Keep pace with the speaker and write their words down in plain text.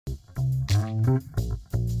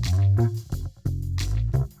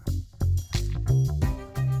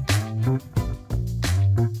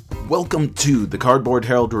Welcome to the Cardboard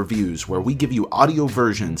Herald Reviews, where we give you audio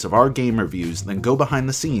versions of our game reviews, then go behind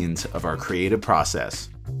the scenes of our creative process.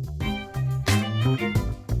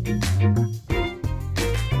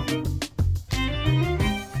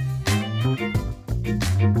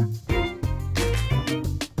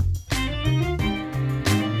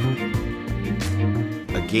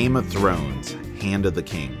 A Game of Thrones, Hand of the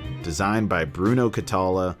King, designed by Bruno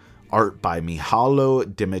Cathala, art by Mihailo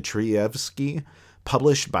Dimitrievski,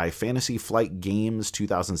 published by Fantasy Flight Games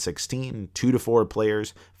 2016, 2 to 4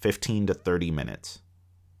 players, 15 to 30 minutes.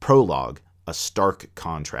 Prologue, a stark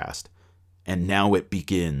contrast. "And now it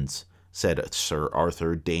begins," said Sir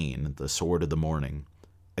Arthur Dayne, the Sword of the Morning.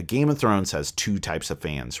 A Game of Thrones has two types of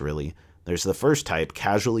fans, really. There's the first type,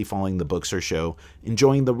 casually following the books or show,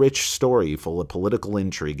 enjoying the rich story full of political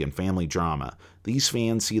intrigue and family drama. These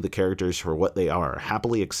fans see the characters for what they are,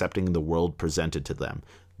 happily accepting the world presented to them.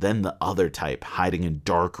 Then the other type, hiding in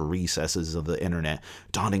dark recesses of the internet,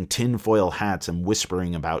 donning tinfoil hats and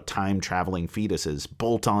whispering about time-traveling fetuses,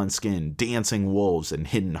 bolt-on skin, dancing wolves, and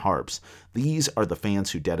hidden harps. These are the fans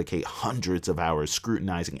who dedicate hundreds of hours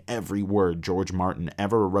scrutinizing every word George Martin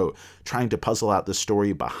ever wrote, trying to puzzle out the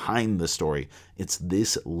story behind the story. It's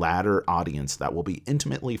this latter audience that will be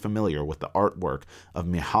intimately familiar with the artwork of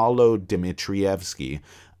Mihailo Dimitrievski,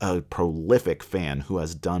 a prolific fan who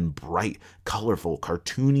has done bright, colorful,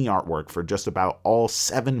 cartoony artwork for just about all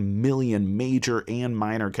 7 million major and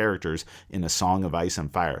minor characters in A Song of Ice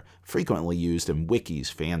and Fire, frequently used in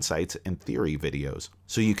wikis, fan sites, and theory videos.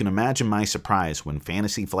 So you can imagine my surprise when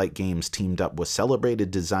Fantasy Flight Games teamed up with celebrated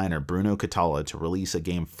designer Bruno Cathala to release a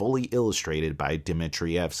game fully illustrated by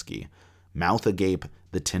Dimitrievski. Mouth agape,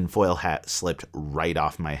 the tinfoil hat slipped right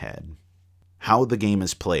off my head. How the game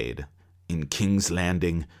is played. In King's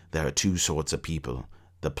Landing, there are two sorts of people,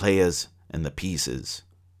 the players and the pieces.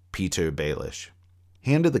 Peter Baelish.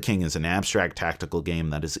 Hand of the King is an abstract tactical game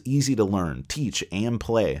that is easy to learn, teach, and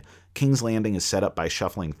play. King's Landing is set up by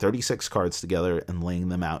shuffling 36 cards together and laying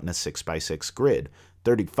them out in a 6x6 grid.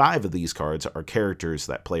 35 of these cards are characters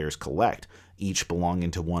that players collect, each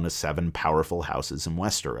belonging to one of 7 powerful houses in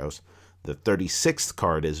Westeros. The 36th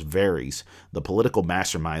card is Varys, the political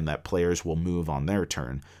mastermind that players will move on their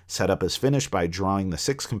turn. Setup is finished by drawing the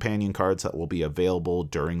 6 companion cards that will be available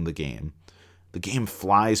during the game. The game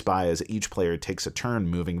flies by as each player takes a turn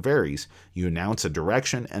moving Varys. You announce a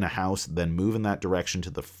direction and a house, then move in that direction to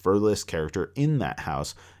the furthest character in that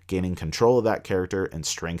house, gaining control of that character and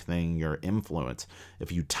strengthening your influence.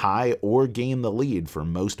 If you tie or gain the lead for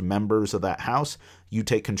most members of that house, you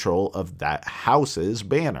take control of that house's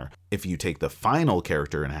banner. If you take the final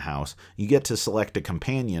character in a house, you get to select a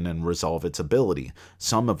companion and resolve its ability,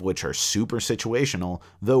 some of which are super situational,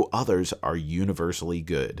 though others are universally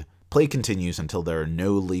good. Play continues until there are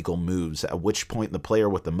no legal moves, at which point the player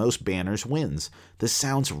with the most banners wins. This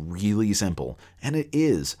sounds really simple, and it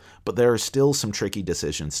is, but there are still some tricky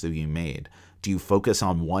decisions to be made. Do you focus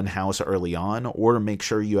on one house early on, or make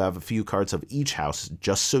sure you have a few cards of each house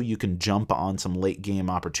just so you can jump on some late game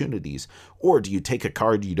opportunities? Or do you take a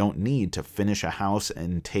card you don't need to finish a house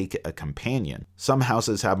and take a companion? Some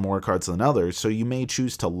houses have more cards than others, so you may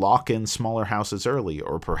choose to lock in smaller houses early,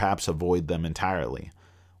 or perhaps avoid them entirely.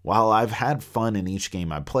 While I've had fun in each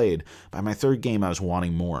game I've played, by my third game I was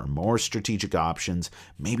wanting more strategic options,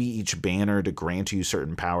 maybe each banner to grant you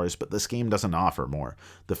certain powers, but this game doesn't offer more.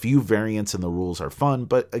 The few variants in the rules are fun,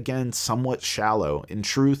 but again, somewhat shallow. In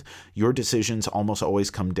truth, your decisions almost always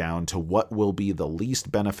come down to what will be the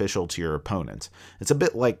least beneficial to your opponents. It's a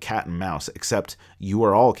bit like cat and mouse, except you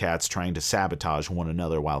are all cats trying to sabotage one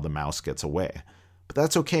another while the mouse gets away. But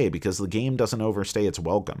that's okay because the game doesn't overstay its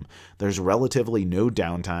welcome. There's relatively no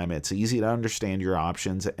downtime, it's easy to understand your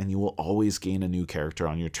options, and you will always gain a new character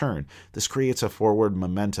on your turn. This creates a forward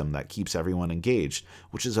momentum that keeps everyone engaged,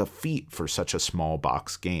 which is a feat for such a small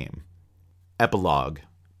box game. Epilogue.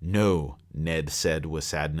 "No," Ned said with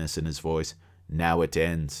sadness in his voice. "Now it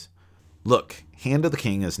ends." Look, Hand of the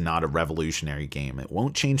King is not a revolutionary game. It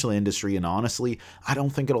won't change the industry, and honestly, I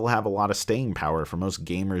don't think it'll have a lot of staying power for most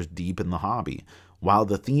gamers deep in the hobby. While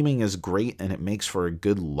the theming is great and it makes for a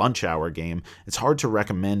good lunch hour game, it's hard to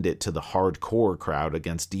recommend it to the hardcore crowd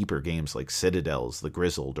against deeper games like Citadels, The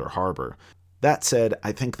Grizzled, or Harbor. That said,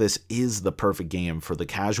 I think this is the perfect game for the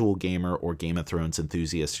casual gamer or Game of Thrones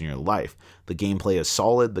enthusiast in your life. The The gameplay is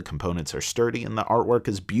solid, the components are sturdy, and the artwork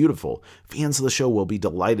is beautiful. Fans of the show will be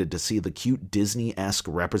delighted to see the cute Disney-esque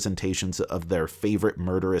representations of their favorite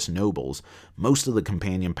murderous nobles. Most of the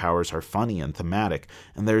companion powers are funny and thematic,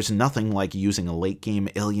 and there's nothing like using a late-game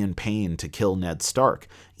alien pain to kill Ned Stark.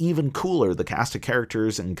 Even cooler, the cast of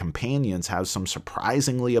characters and companions have some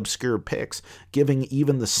surprisingly obscure picks, giving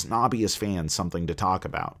even the snobbiest fans something to talk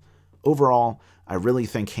about. Overall, I really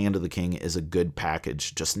think Hand of the King is a good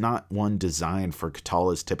package, just not one designed for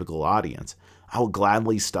Katala's typical audience. I will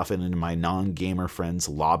gladly stuff it into my non-gamer friends'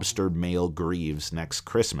 lobstered male greaves next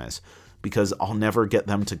Christmas, because I'll never get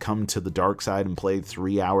them to come to the dark side and play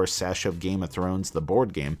 3-hour sesh of Game of Thrones, the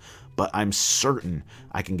board game, but I'm certain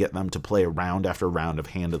I can get them to play round after round of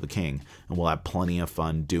Hand of the King, and we'll have plenty of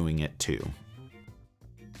fun doing it too.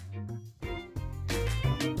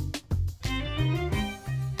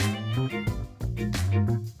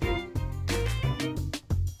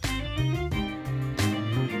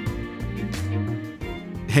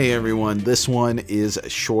 Hey everyone, this one is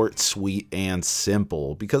short, sweet, and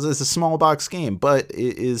simple because it's a small box game, but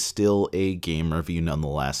it is still a game review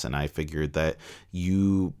nonetheless, and I figured that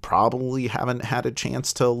you probably haven't had a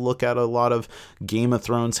chance to look at a lot of Game of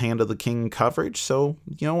Thrones Hand of the King coverage, so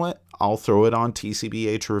you know what? I'll throw it on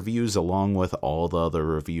TCBH Reviews along with all the other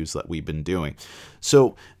reviews that we've been doing.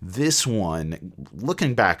 So this one,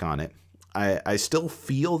 looking back on it, I still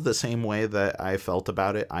feel the same way that I felt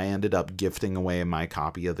about it. I ended up gifting away my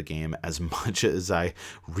copy of the game as much as I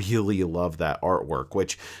really love that artwork,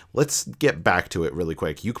 which let's get back to it really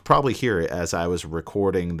quick. You could probably hear it as I was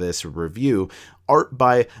recording this review. Art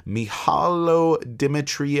by Mihailo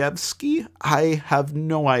Dimitrievski. I have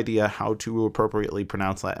no idea how to appropriately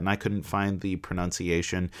pronounce that, and I couldn't find the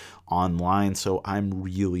pronunciation online, so I'm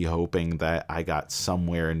really hoping that I got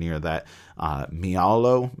somewhere near that.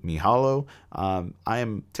 Mihailo. I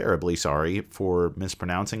am terribly sorry for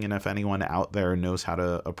mispronouncing, and if anyone out there knows how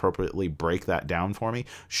to appropriately break that down for me,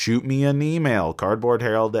 shoot me an email,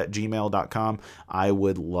 cardboardherald@gmail.com. I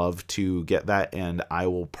would love to get that, and I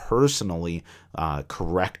will personally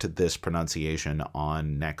correct this pronunciation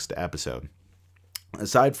on next episode.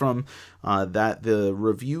 Aside from that, the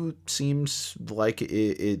review seems like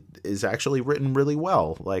it is actually written really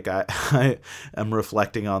well. Like I am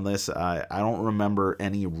reflecting on this. I don't remember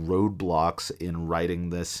any roadblocks in writing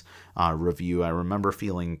this review. I remember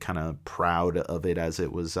feeling kind of proud of it as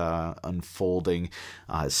it was unfolding,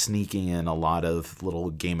 sneaking in a lot of little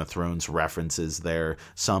Game of Thrones references there,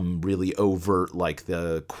 some really overt, like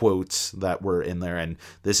the quotes that were in there, and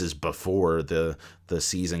this is before the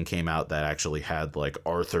season came out that actually had like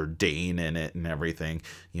Arthur Dane in it and everything,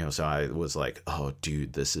 so I was like, oh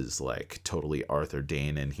dude, this is like totally Arthur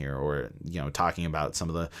Dane in here, or talking about some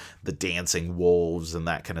of the dancing wolves and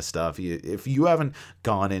that kind of stuff. If you haven't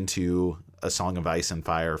gone into A Song of Ice and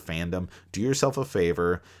Fire fandom, do yourself a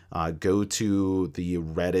favor, go to the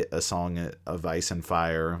Reddit A Song of Ice and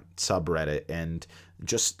Fire subreddit and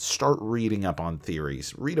just start reading up on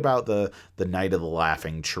theories. Read about the Night of the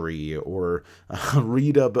Laughing Tree, or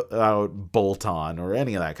read about Bolton, or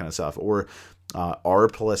any of that kind of stuff, or R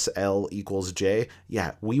plus L equals J.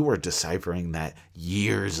 Yeah, we were deciphering that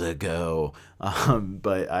years ago.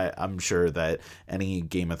 But I'm sure that any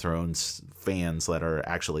Game of Thrones fans that are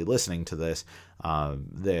actually listening to this,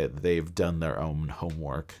 they've done their own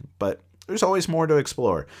homework. But there's always more to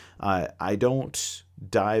explore. I don't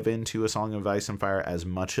dive into A Song of Ice and Fire as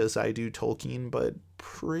much as I do Tolkien, but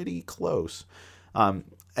pretty close.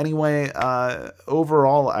 Anyway,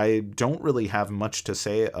 overall, I don't really have much to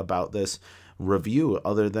say about this review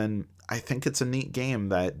other than I think it's a neat game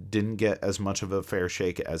that didn't get as much of a fair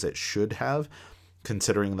shake as it should have,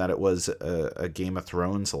 considering that it was a Game of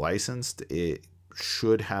Thrones licensed. It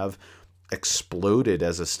should have exploded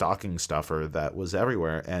as a stocking stuffer that was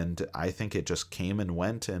everywhere, and I think it just came and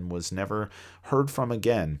went and was never heard from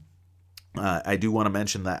again. I do want to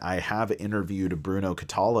mention that I have interviewed Bruno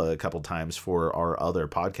Cathala a couple times for our other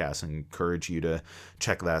podcast, and encourage you to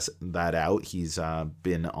check that out. He's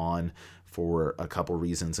been on for a couple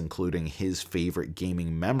reasons, including his favorite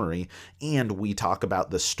gaming memory, and we talk about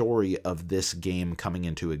the story of this game coming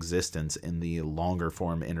into existence in the longer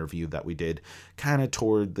form interview that we did kind of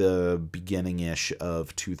toward the beginning-ish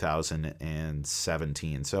of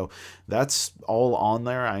 2017. So that's all on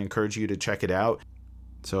there. I encourage you to check it out.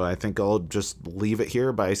 So I think I'll just leave it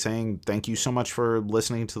here by saying thank you so much for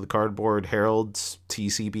listening to the Cardboard Herald's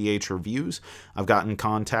TCBH reviews. I've gotten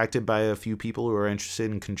contacted by a few people who are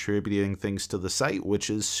interested in contributing things to the site,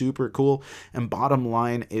 which is super cool. And bottom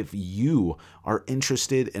line, if you are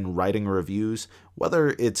interested in writing reviews, whether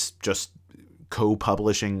it's just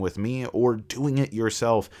co-publishing with me or doing it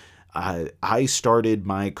yourself, I started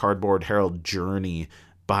my Cardboard Herald journey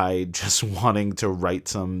by just wanting to write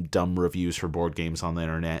some dumb reviews for board games on the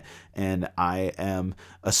internet. And I am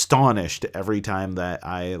astonished every time that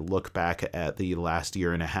I look back at the last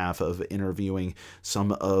year and a half of interviewing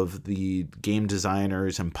some of the game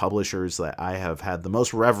designers and publishers that I have had the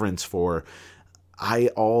most reverence for. I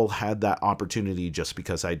all had that opportunity just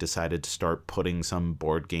because I decided to start putting some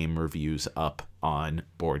board game reviews up on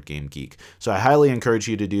Board Game Geek. So I highly encourage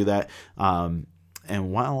you to do that.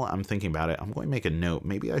 And while I'm thinking about it, I'm going to make a note.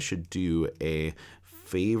 Maybe I should do a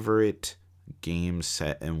favorite game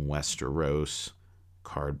set in Westeros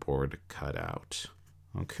cardboard cutout.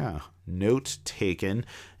 Okay, note taken.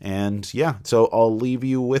 And yeah, so I'll leave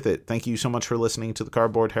you with it. Thank you so much for listening to the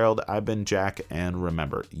Cardboard Herald. I've been Jack, and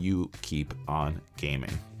remember, you keep on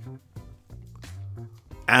gaming.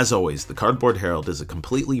 As always, the Cardboard Herald is a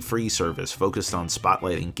completely free service focused on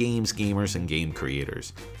spotlighting games, gamers, and game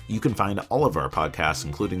creators. You can find all of our podcasts,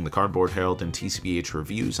 including the Cardboard Herald and TCBH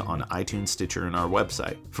reviews, on iTunes, Stitcher, and our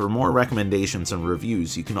website. For more recommendations and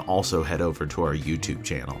reviews, you can also head over to our YouTube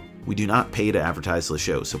channel. We do not pay to advertise the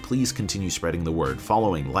show, so please continue spreading the word,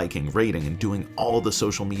 following, liking, rating, and doing all the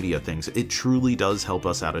social media things. It truly does help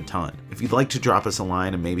us out a ton. If you'd like to drop us a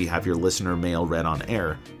line and maybe have your listener mail read on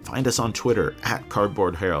air, find us on Twitter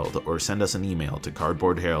 @CardboardHerald, or send us an email to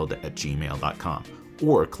cardboardherald@gmail.com,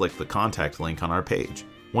 or click the contact link on our page.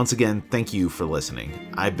 Once again, thank you for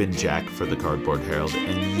listening. I've been Jack for the Cardboard Herald,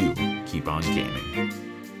 and you keep on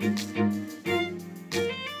gaming.